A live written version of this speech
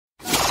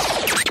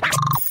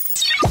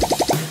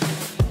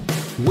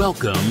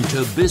Welcome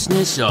to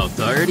Business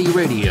Authority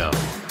Radio,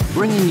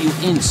 bringing you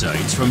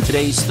insights from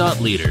today's thought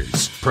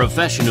leaders,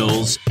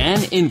 professionals,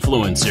 and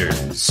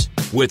influencers.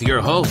 With your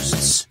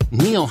hosts,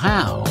 Neil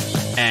Howe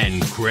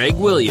and Craig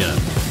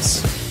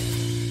Williams.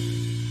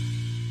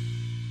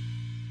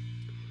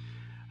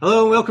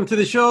 Hello, welcome to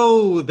the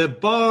show. The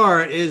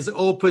bar is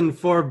open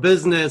for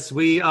business.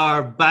 We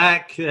are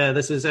back.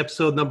 This is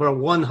episode number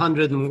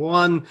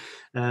 101.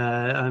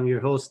 I'm your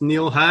host,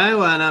 Neil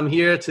Howe, and I'm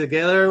here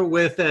together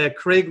with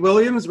Craig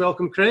Williams.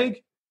 Welcome,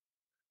 Craig.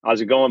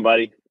 How's it going,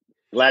 buddy?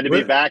 Glad to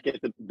be back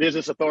at the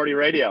Business Authority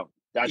Radio.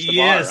 That's the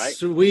bar,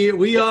 right?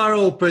 we are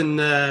open.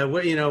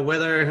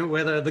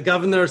 Whether the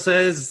governor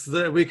says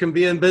that we can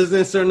be in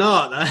business or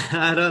not,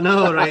 I don't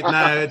know right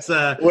now.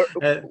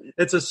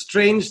 It's a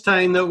strange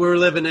time that we're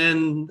living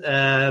in,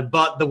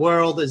 but the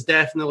world has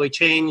definitely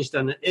changed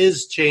and it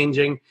is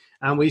changing,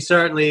 and we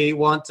certainly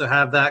want to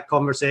have that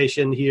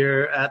conversation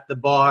here at the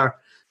bar.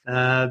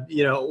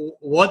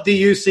 What do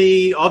you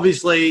see?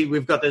 Obviously,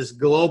 we've got this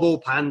global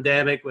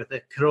pandemic with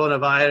the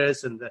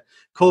coronavirus and the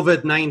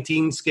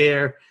COVID-19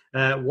 scare.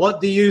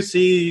 What do you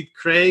see,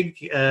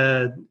 Craig,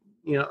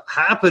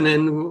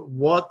 happening?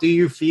 What do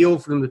you feel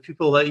from the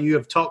people that you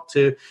have talked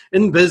to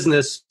in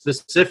business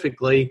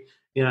specifically?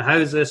 How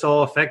has this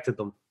all affected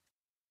them?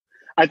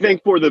 I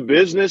think for the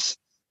business,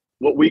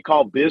 what we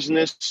call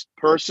business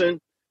person,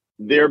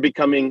 they're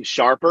becoming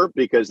sharper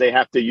because they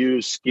have to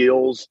use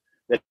skills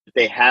that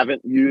they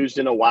haven't used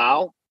in a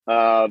while.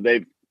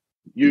 They've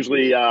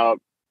usually, I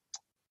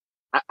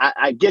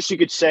guess you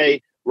could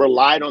say,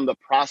 relied on the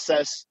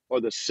process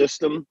or the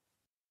system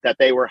that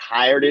they were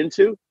hired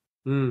into.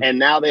 And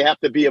now they have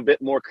to be a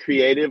bit more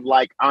creative,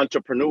 like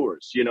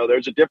entrepreneurs.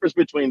 There's a difference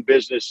between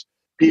business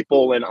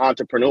people and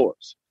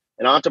entrepreneurs.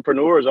 And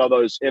entrepreneurs are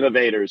those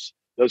innovators,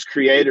 those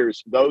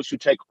creators, those who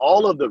take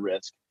all of the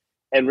risk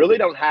and really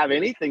don't have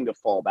anything to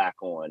fall back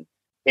on.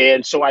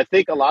 And so I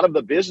think a lot of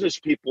the business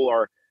people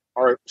are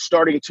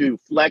starting to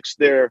flex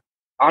their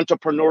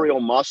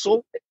entrepreneurial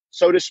muscle,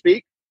 so to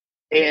speak,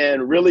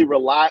 and really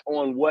rely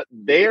on what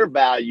their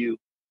value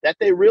that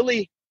they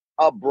really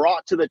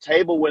brought to the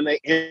table when they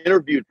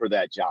interviewed for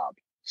that job,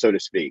 so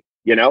to speak,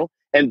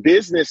 and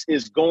business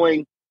is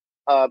going,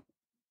 I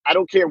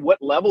don't care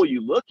what level you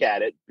look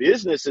at it,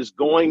 business is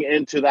going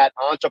into that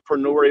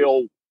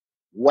entrepreneurial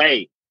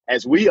way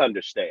as we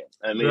understand.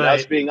 I mean, right.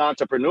 Us being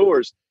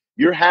entrepreneurs,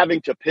 you're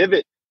having to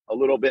pivot a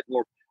little bit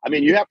more. I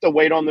mean, you have to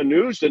wait on the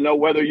news to know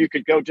whether you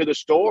could go to the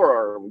store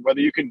or whether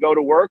you can go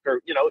to work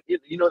or,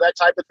 that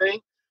type of thing.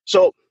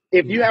 So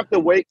if you have to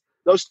wait,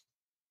 those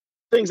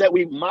things that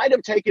we might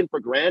have taken for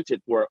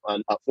granted for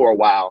a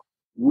while,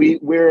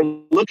 we're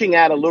looking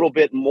at a little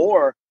bit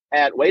more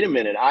at, wait a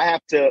minute, I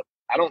have to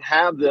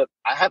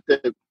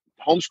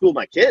homeschool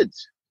my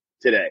kids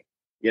today.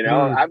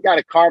 I've got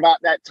to carve out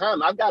that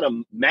time. I've got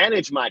to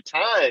manage my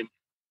time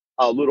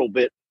a little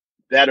bit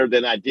better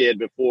than I did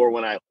before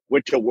when I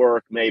went to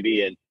work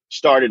maybe and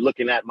started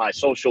looking at my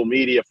social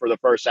media for the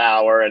first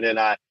hour. And then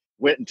I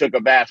went and took a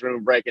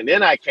bathroom break and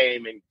then I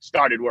came and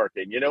started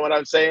working. You know what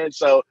I'm saying?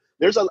 So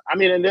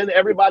and then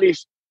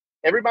everybody's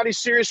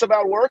serious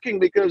about working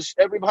because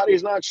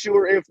everybody's not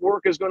sure if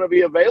work is going to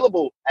be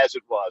available as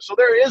it was. So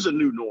there is a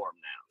new norm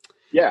now.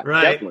 Yeah,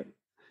 right. Definitely.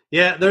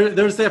 Yeah,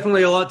 there's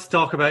definitely a lot to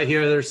talk about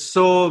here. There's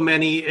so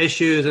many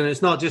issues, and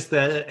it's not just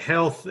the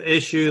health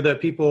issue that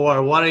people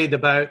are worried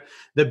about.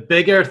 The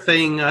bigger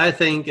thing, I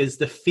think, is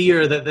the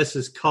fear that this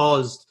has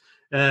caused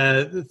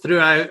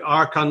throughout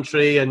our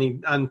country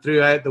and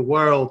throughout the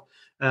world.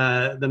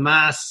 The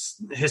mass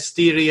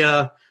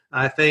hysteria.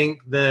 I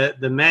think the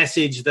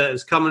message that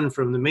is coming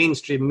from the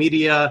mainstream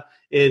media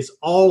is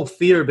all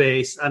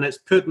fear-based, and it's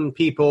putting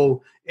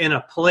people in a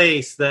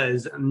place that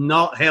is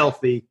not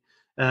healthy.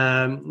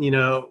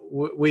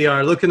 We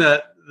are looking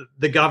at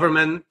the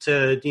government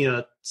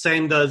to,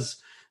 send us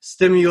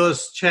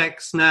stimulus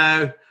checks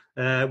now.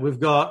 We've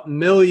got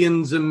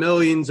millions and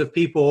millions of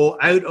people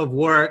out of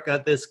work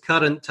at this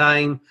current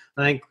time.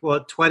 I think,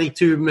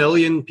 22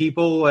 million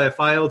people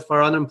filed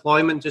for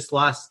unemployment just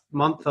last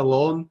month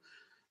alone.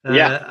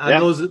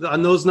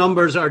 Those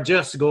numbers are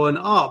just going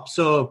up.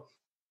 So,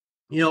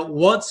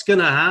 what's going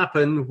to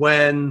happen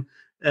when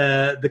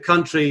the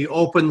country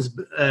opens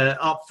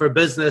up for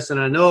business? And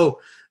I know,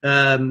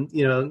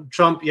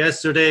 Trump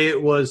yesterday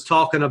was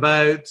talking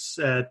about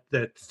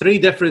the 3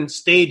 different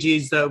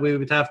stages that we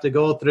would have to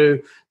go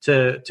through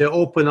to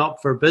open up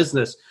for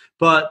business.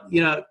 But,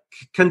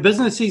 can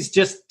businesses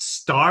just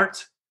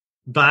start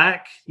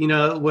back,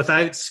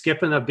 without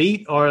skipping a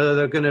beat, or are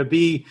there going to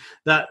be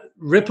that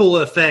ripple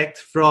effect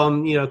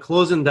from,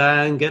 closing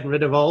down, getting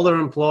rid of all their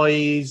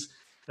employees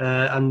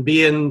and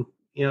being,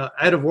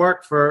 out of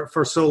work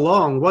for so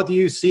long? What do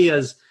you see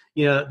as,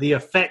 the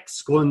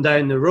effects going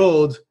down the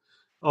road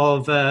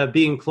of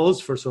being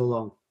closed for so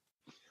long?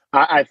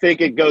 I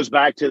think it goes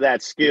back to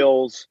that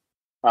skills,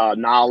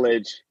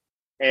 knowledge,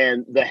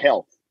 and the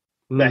health.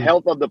 The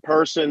health of the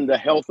person, the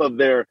health of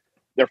their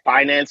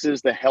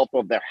finances, the health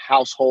of their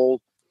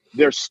household,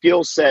 their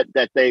skill set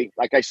that they,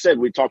 like I said,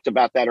 we talked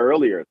about that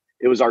earlier.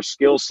 It was our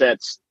skill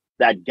sets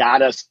that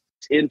got us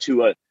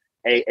into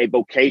a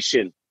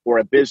vocation or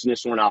a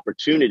business or an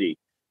opportunity.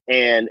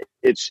 And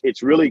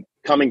it's really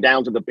coming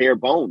down to the bare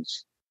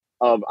bones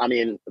of, I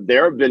mean,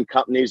 there have been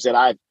companies that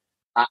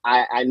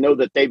I know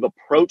that they've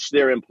approached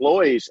their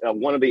employees.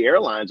 One of the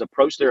airlines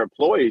approached their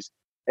employees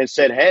and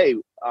said, hey,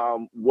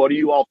 what do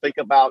you all think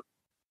about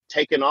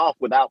taking off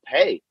without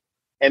pay?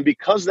 And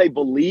because they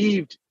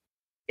believed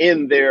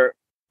in their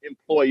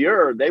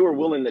employer, they were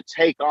willing to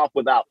take off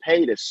without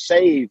pay to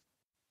save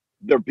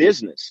their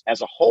business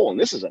as a whole. And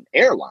this is an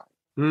airline,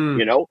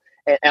 you know,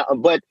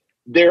 but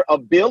their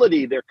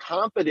ability, their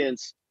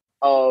confidence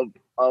of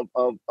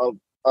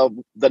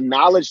the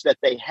knowledge that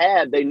they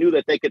had, they knew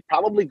that they could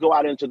probably go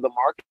out into the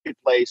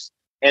marketplace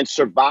and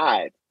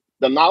survive.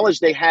 The knowledge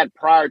they had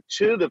prior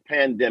to the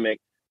pandemic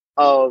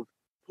of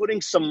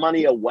putting some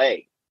money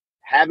away,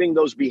 having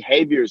those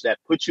behaviors that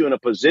put you in a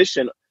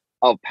position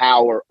of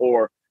power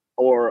or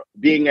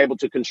being able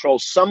to control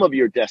some of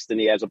your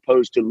destiny as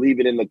opposed to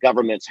leave it in the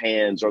government's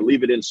hands or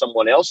leave it in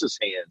someone else's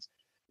hands.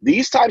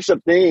 These types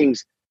of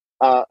things,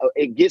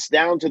 it gets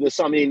down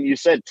to I mean, you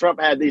said Trump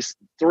had these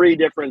 3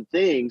 different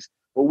things.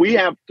 Well, we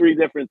have 3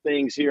 different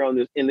things here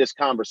in this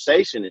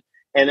conversation.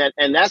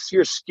 And that's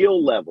your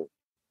skill level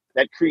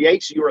that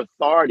creates your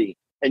authority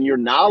and your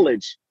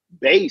knowledge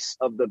base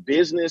of the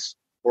business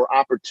or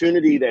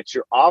opportunity that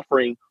you're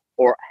offering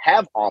or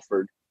have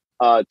offered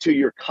to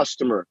your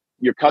customer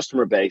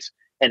base,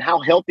 and how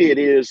healthy it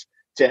is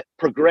to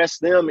progress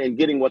them in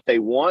getting what they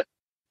want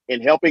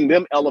and helping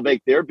them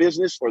elevate their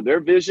business or their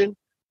vision.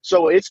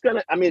 So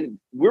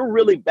we're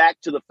really back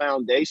to the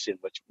foundation,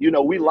 which, you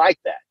know, we like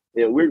that.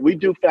 Yeah, we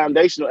do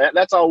foundational.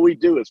 That's all we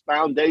do is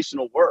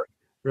foundational work.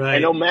 Right.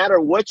 And no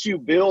matter what you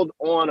build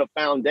on a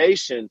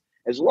foundation,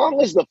 as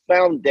long as the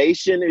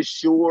foundation is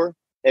sure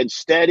and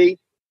steady,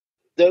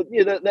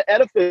 the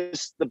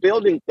edifice, the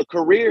building, the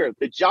career,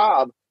 the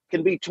job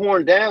can be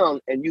torn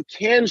down and you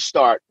can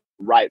start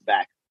right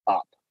back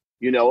up.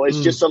 You know,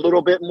 it's just a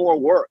little bit more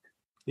work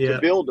to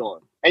build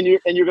on. And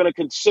you're going to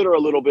consider a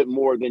little bit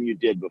more than you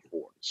did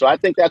before. So I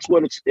think that's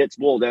what it's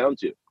boiled down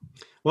to.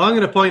 Well, I'm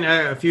going to point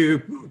out a few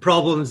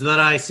problems that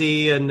I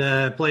see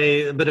and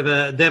play a bit of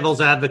a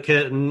devil's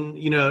advocate, and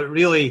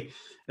really,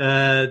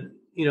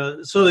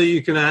 so that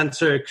you can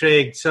answer,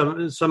 Craig,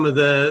 some of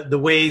the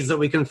ways that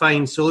we can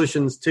find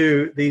solutions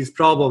to these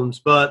problems.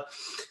 But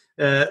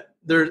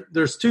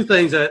there's 2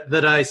 things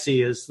that I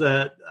see is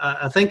that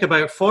I think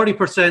about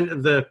 40%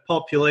 of the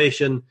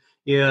population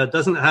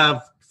doesn't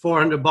have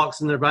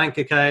 $400 in their bank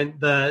account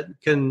that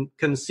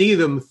can see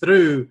them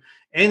through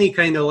any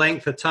kind of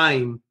length of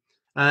time.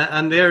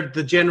 And they're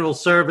the general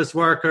service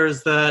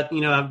workers that,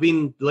 have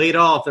been laid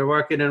off. They're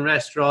working in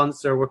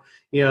restaurants, or,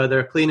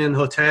 they're cleaning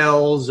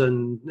hotels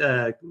and,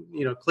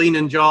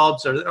 cleaning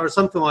jobs or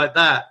something like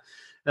that.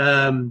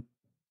 Now,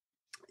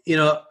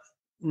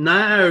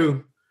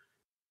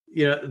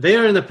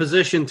 they're in a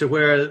position to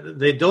where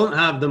they don't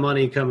have the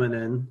money coming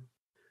in.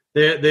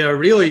 They are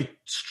really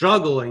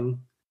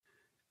struggling,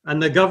 and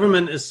the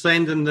government is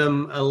sending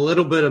them a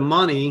little bit of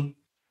money.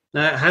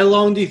 Now, how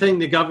long do you think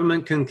the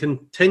government can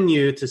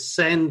continue to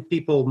send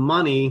people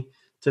money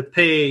to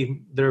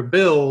pay their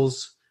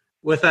bills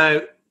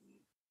without,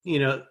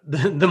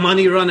 the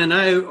money running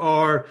out,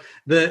 or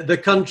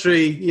the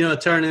country,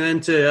 turning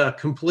into a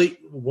complete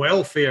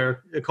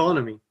welfare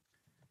economy?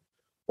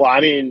 Well,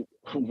 I mean,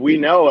 we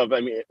know of,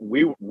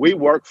 we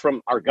work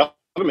from, our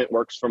government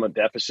works from a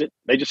deficit.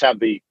 They just have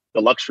the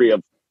luxury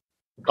of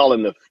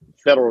calling the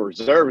Federal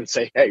Reserve and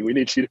say, hey, we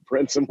need you to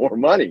print some more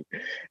money.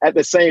 At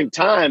the same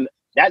time,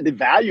 that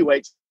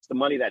devaluates the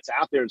money that's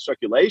out there in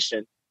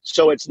circulation.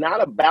 So it's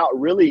not about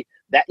really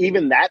that,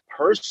 even that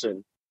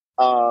person,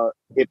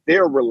 if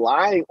they're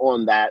relying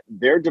on that,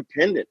 they're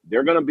dependent.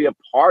 They're going to be a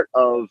part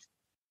of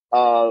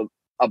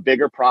a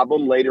bigger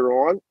problem later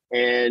on.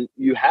 And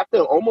you have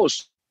to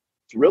almost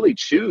really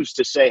choose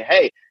to say,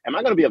 hey, am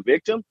I going to be a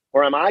victim,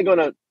 or am I going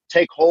to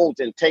take hold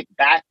and take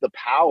back the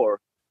power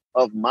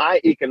of my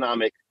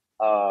economic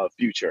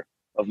future,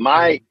 of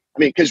my,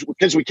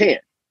 because we can.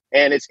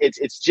 And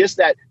it's just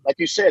that, like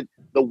you said,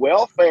 the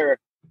welfare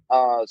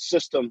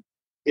system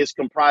is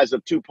comprised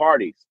of 2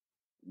 parties.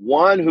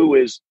 One who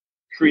is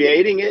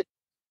creating it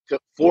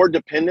for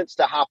dependents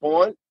to hop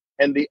on,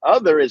 and the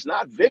other is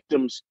not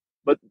victims,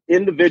 but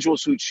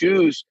individuals who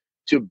choose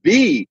to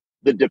be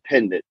the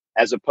dependent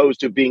as opposed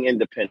to being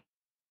independent.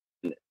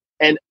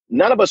 And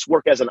none of us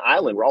work as an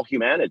island. We're all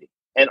humanity.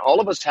 And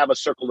all of us have a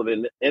circle of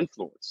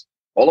influence.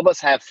 All of us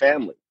have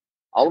family.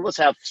 All of us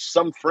have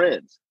some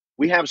friends.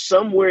 We have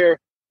somewhere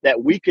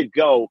that we could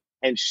go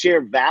and share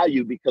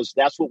value, because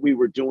that's what we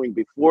were doing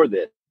before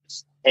this.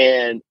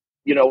 And,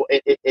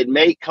 it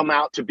may come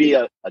out to be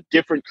a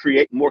different,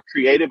 more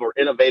creative or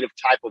innovative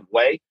type of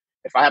way.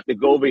 If I have to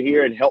go over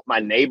here and help my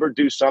neighbor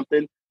do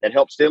something that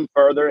helps them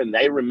further, and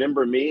they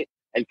remember me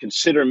and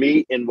consider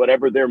me in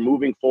whatever they're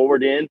moving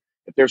forward in,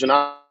 if there's an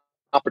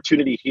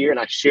opportunity here and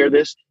I share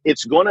this,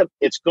 it's gonna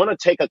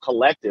take a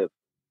collective.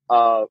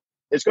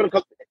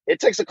 It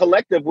takes a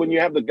collective when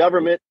you have the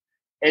government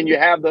and you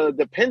have the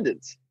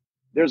dependents.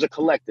 There's a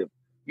collective.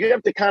 You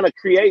have to kind of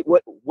create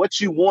what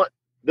you want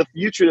the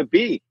future to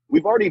be.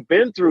 We've already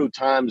been through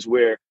times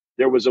where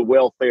there was a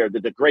welfare,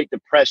 the Great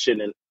Depression,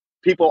 and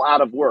people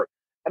out of work.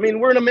 I mean,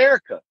 we're in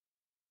America,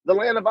 the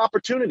land of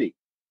opportunity.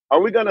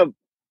 Are we going to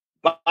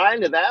buy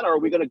into that, or are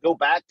we going to go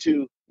back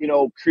to,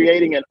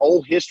 creating an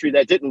old history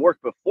that didn't work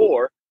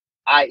before,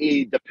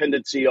 i.e.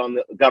 dependency on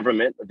the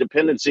government,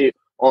 dependency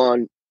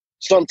on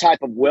some type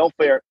of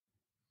welfare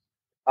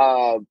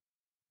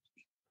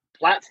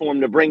platform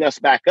to bring us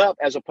back up,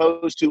 as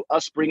opposed to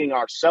us bringing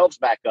ourselves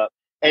back up?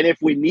 And if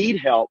we need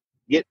help,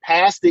 get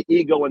past the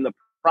ego and the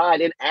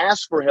pride and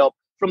ask for help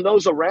from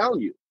those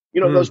around you.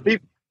 Those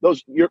people,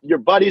 your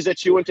buddies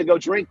that you went to go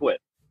drink with,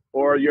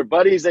 or your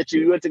buddies that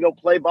you went to go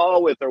play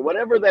ball with, or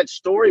whatever that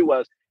story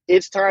was.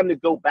 It's time to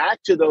go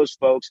back to those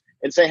folks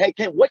and say, hey,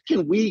 what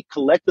can we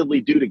collectively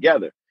do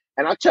together?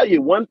 And I'll tell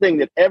you one thing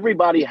that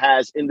everybody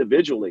has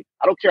individually.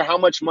 I don't care how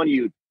much money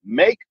you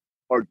make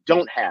or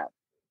don't have.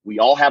 We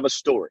all have a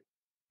story.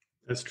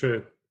 That's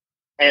true.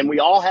 And we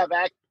all have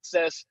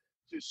access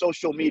to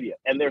social media.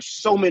 And there's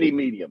so many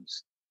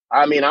mediums.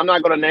 I mean, I'm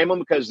not going to name them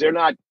because they're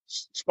not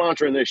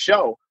sponsoring this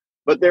show,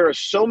 but there are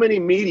so many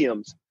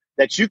mediums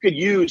that you could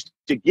use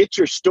to get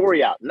your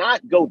story out,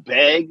 not go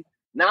beg,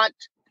 not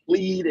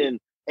plead and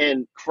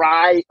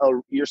cry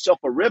yourself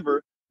a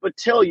river, but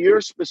tell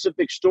your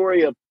specific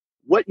story of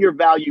what your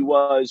value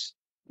was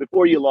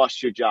before you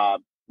lost your job,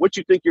 what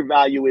you think your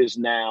value is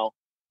now,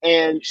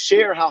 and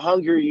share how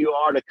hungry you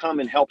are to come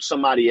and help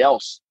somebody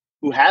else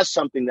who has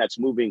something that's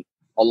moving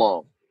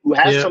along, who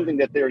has something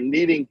that they're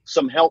needing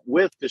some help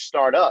with to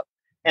start up.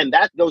 And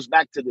that goes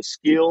back to the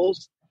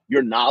skills,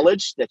 your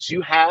knowledge that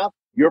you have.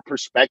 Your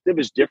perspective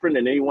is different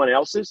than anyone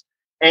else's.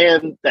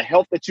 And the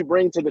help that you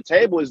bring to the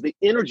table is the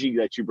energy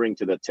that you bring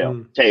to the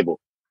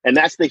table. And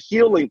that's the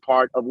healing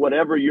part of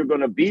whatever you're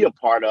going to be a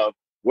part of,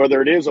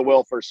 whether it is a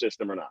welfare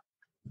system or not.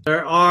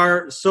 There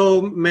are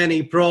so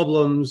many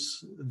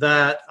problems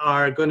that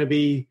are going to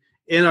be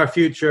in our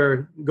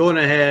future going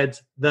ahead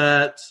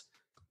that,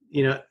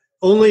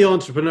 only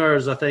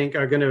entrepreneurs, I think,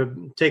 are going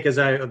to take us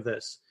out of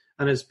this.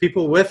 And it's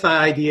people with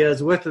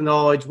ideas, with the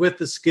knowledge, with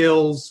the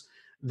skills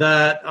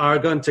that are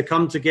going to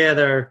come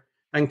together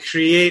and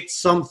create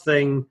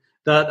something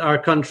that our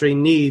country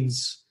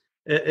needs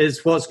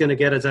is what's going to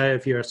get us out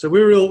of here. So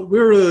we're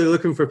really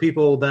looking for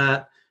people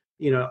that,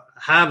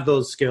 have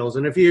those skills.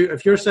 And if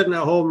you're sitting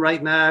at home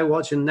right now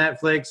watching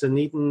Netflix and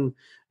eating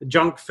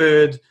junk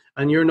food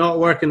and you're not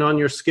working on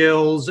your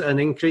skills and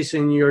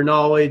increasing your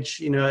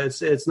knowledge,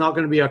 it's not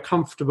going to be a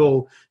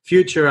comfortable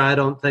future, I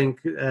don't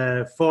think,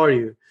 for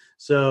you.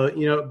 So,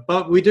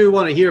 but we do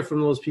want to hear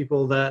from those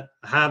people that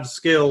have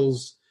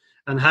skills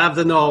and have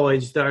the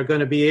knowledge that are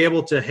going to be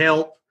able to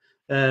help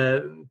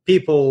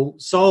people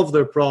solve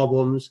their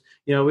problems.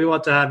 We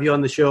want to have you on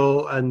the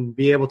show and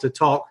be able to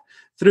talk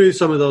through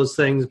some of those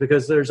things,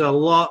 because there's a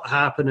lot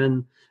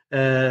happening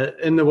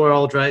in the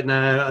world right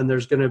now, and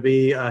there's going to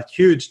be a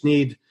huge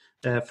need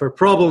for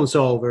problem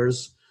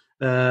solvers,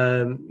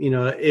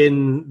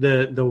 in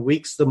the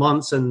weeks, the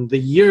months, and the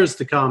years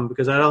to come,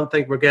 because I don't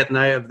think we're getting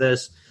out of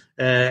this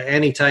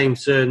anytime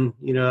soon.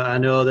 I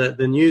know that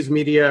the news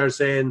media are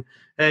saying,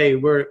 hey,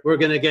 we're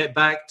going to get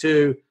back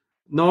to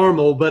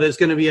normal, but it's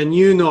going to be a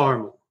new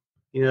normal.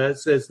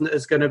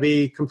 It's going to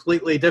be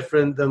completely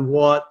different than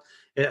what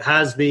it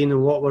has been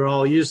and what we're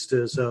all used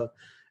to. So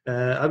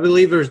I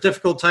believe there's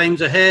difficult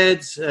times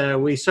ahead.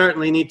 We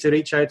certainly need to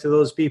reach out to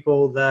those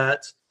people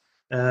that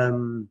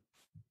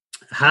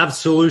have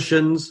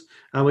solutions,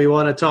 and we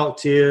want to talk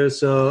to you.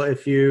 So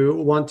if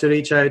you want to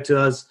reach out to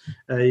us,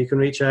 you can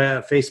reach out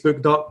at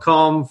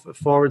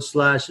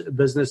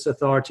facebook.com/Business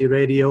Authority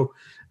Radio.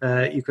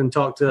 You can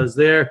talk to us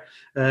there.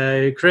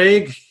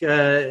 Craig,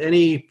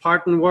 any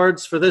parting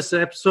words for this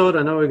episode?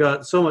 I know we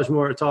got so much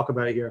more to talk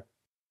about here.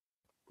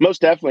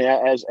 Most definitely.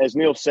 As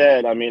Neil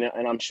said, I mean,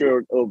 and I'm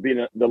sure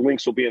the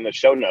links will be in the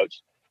show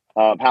notes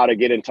of how to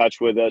get in touch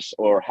with us,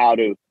 or how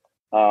to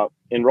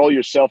enroll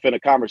yourself in a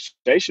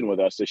conversation with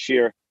us to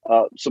share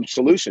some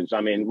solutions.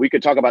 I mean, we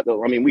could talk about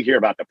we hear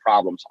about the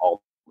problems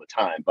all the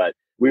time, but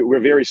we're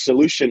very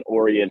solution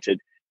oriented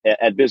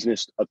at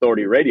Business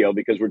Authority Radio,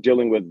 because we're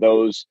dealing with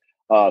those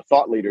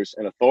thought leaders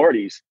and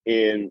authorities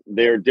in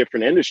their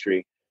different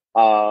industry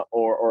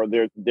or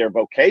their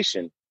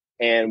vocation.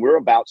 And we're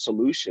about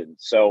solutions.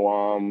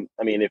 So,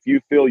 if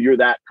you feel you're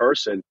that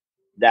person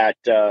that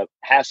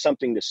has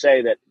something to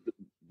say that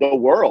the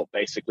world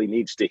basically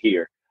needs to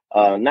hear,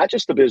 not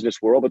just the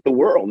business world, but the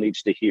world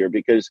needs to hear,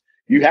 because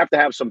you have to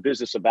have some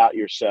business about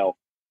yourself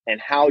and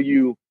how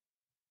you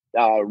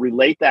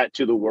relate that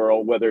to the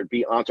world, whether it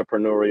be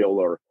entrepreneurial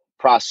or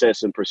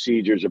process and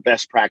procedures or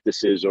best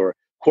practices or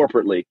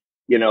corporately.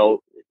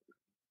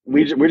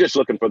 We're just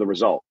looking for the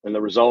result. And the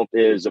result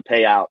is a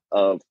payout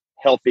of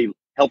healthy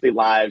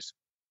lives,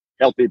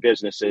 healthy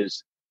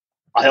businesses,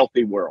 a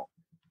healthy world,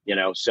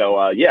 So,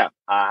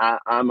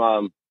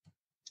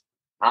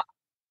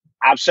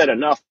 I've said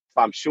enough,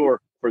 I'm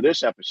sure, for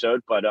this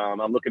episode, but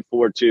I'm looking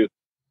forward to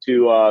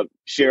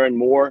sharing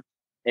more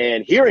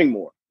and hearing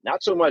more.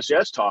 Not so much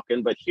us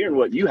talking, but hearing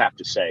what you have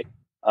to say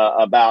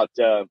about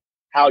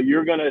how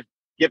you're going to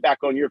get back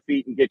on your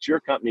feet and get your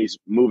companies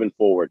moving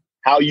forward,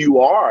 how you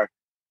are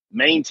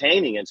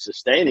maintaining and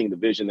sustaining the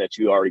vision that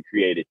you already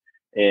created.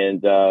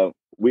 And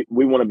we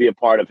want to be a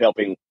part of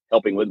helping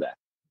with that.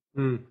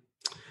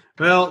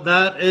 Well,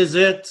 that is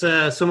it.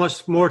 So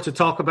much more to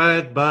talk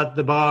about, but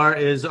the bar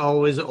is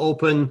always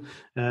open.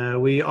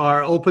 We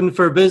are open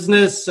for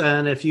business.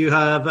 And if you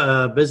have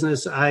a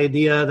business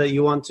idea that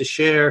you want to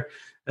share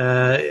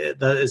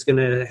that is going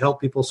to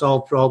help people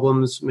solve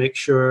problems, make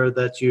sure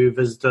that you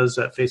visit us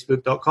at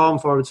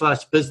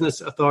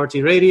facebook.com/Business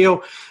Authority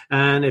Radio.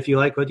 And if you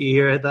like what you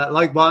hear, hit that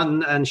like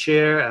button and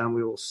share, and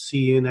we will see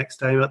you next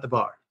time at the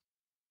bar.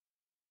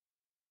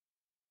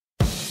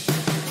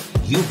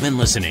 You've been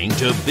listening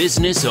to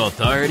Business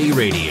Authority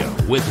Radio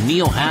with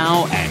Neil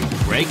Howe and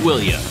Greg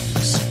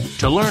Williams.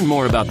 To learn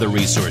more about the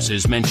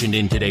resources mentioned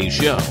in today's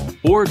show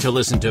or to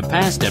listen to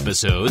past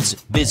episodes,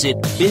 visit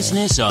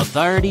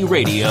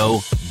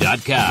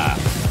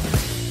businessauthorityradio.com.